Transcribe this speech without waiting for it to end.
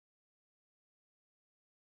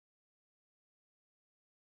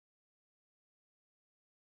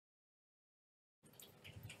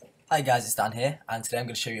Hi guys, it's Dan here, and today I'm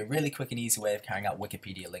going to show you a really quick and easy way of carrying out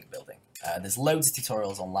Wikipedia link building. There's loads of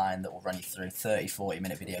tutorials online that will run you through 30-40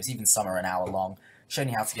 minute videos, even some are an hour long, showing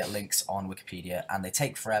you how to get links on Wikipedia, and they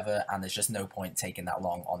take forever, and there's just no point taking that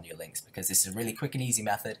long on your links, because this is a really quick and easy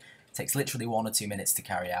method. It takes literally 1 or 2 minutes to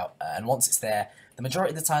carry out, and once it's there, the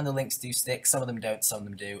majority of the time the links do stick. Some of them don't, some of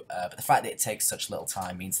them do, but the fact that it takes such little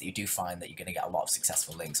time means that you do find that you're going to get a lot of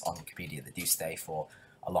successful links on Wikipedia that do stay for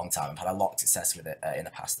a long time. I've had a lot of success with it in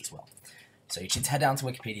the past as well. So you should head down to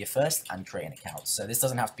Wikipedia first and create an account. So this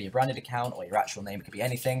doesn't have to be a branded account or your actual name, it could be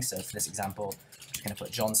anything. So for this example, I'm going to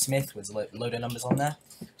put John Smith with a load of numbers on there.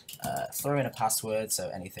 Throw in a password,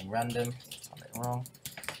 so anything random, type it wrong.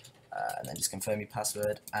 And then just confirm your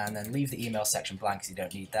password, and then leave the email section blank because you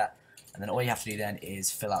don't need that. And then all you have to do then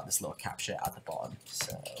is fill out this little captcha at the bottom.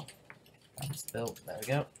 So that's built, there we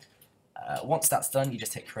go. Once that's done, you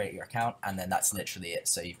just hit create your account, and then that's literally it.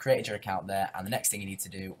 So you've created your account there, and the next thing you need to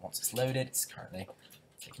do once it's loaded, it's currently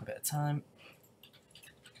taking a bit of time.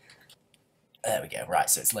 There we go, right,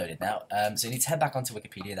 so it's loaded now. So you need to head back onto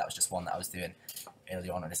Wikipedia. That was just one that I was doing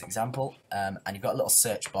earlier on in this example. And you've got a little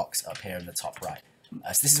search box up here in the top right.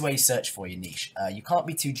 So this is where you search for your niche. You can't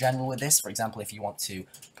be too general with this. For example, if you want to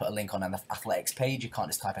put a link on an athletics page, you can't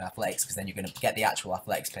just type in athletics, because then you're going to get the actual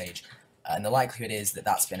athletics page. And the likelihood is that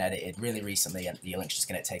that's been edited really recently, and the link's just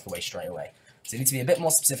going to take away straight away. So you need to be a bit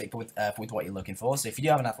more specific with what you're looking for. So if you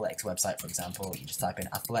do have an athletics website, for example, you just type in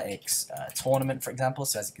athletics tournament, for example.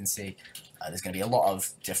 So as you can see, there's going to be a lot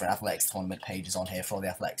of different athletics tournament pages on here for all the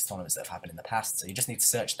athletics tournaments that have happened in the past. So you just need to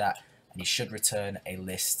search that, and you should return a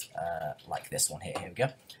list like this one here. Here we go.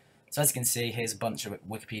 So as you can see, here's a bunch of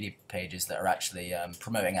Wikipedia pages that are actually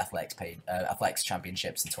promoting athletics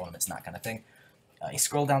championships and tournaments and that kind of thing. You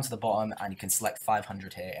scroll down to the bottom and you can select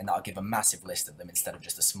 500 here, and that'll give a massive list of them instead of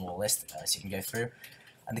just a small list, so you can go through.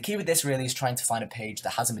 And the key with this really is trying to find a page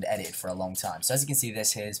that hasn't been edited for a long time. So as you can see,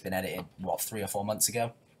 this here has been edited, what, 3 or 4 months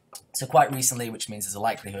ago? So quite recently, which means there's a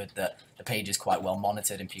likelihood that the page is quite well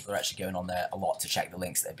monitored and people are actually going on there a lot to check the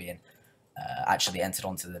links that are being actually entered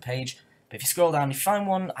onto the page. But if you scroll down, you find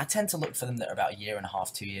one. I tend to look for them that are about 1.5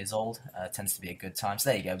 years, 2 years old. Tends to be a good time.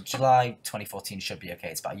 So there you go, July 2014 should be okay.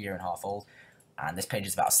 It's about 1.5 years old. And this page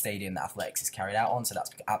is about a stadium that athletics is carried out on, so that's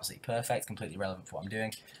absolutely perfect, completely relevant for what I'm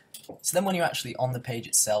doing. So then when you're actually on the page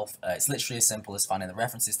itself, it's literally as simple as finding the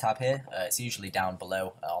references tab here. It's usually down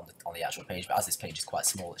below on the actual page, but as this page is quite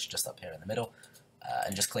small, it's just up here in the middle.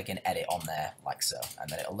 And just click in edit on there, like so, and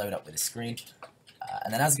then it'll load up with a screen.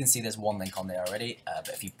 And then as you can see, there's one link on there already, but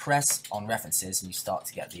if you press on references and you start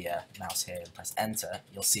to get the mouse here and press enter,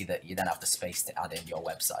 you'll see that you then have the space to add in your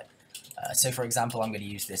website. So for example, I'm going to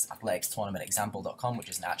use this athletics tournament example.com, which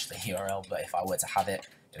isn't actually a URL, but if I were to have it,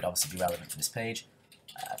 it would obviously be relevant for this page.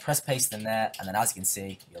 Press paste in there, and then as you can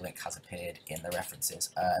see, your link has appeared in the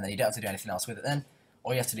references. And then you don't have to do anything else with it then.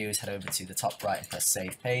 All you have to do is head over to the top right and press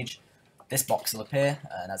save page. This box will appear,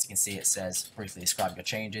 and as you can see, it says briefly describe your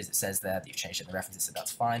changes. It says there that you've changed it in the references, so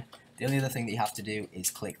that's fine. The only other thing that you have to do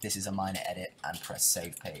is click this is a minor edit and press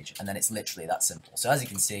save page, and then it's literally that simple. So as you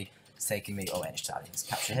can see, it's taking me, and just adding this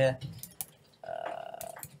captcha here.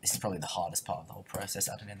 This is probably the hardest part of the whole process,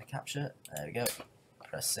 adding in the captcha. There we go.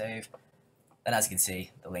 Press save. And as you can see,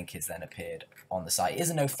 the link is then appeared on the site. It is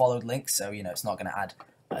a no followed link, so it's not going to add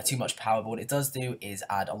too much power, but what it does do is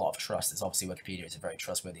add a lot of trust, as obviously Wikipedia is a very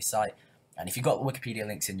trustworthy site. And if you've got Wikipedia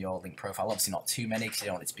links in your link profile, obviously not too many because you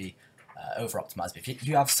don't want it to be over-optimized, but if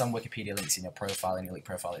you have some Wikipedia links in your profile, in your link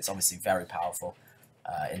profile, it's obviously very powerful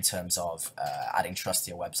in terms of adding trust to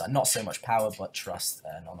your website. Not so much power, but trust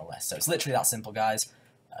nonetheless. So it's literally that simple, guys.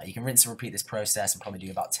 You can rinse and repeat this process and probably do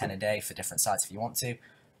about 10 a day for different sites if you want to.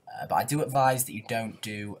 But I do advise that you don't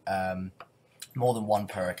do more than 1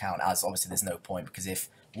 per account, as obviously there's no point, because if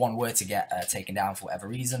one were to get taken down for whatever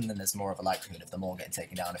reason, then there's more of a likelihood of them all getting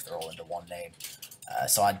taken down if they're all under one name.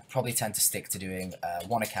 So I'd probably tend to stick to doing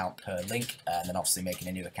 1 account per link, and then obviously making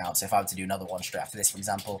a new account. So if I were to do another one straight after this, for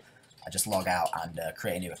example, I just log out and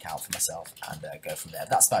create a new account for myself and go from there.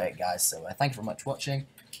 But that's about it, guys. So thank you very much for watching,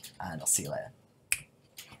 and I'll see you later.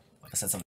 Like I said, something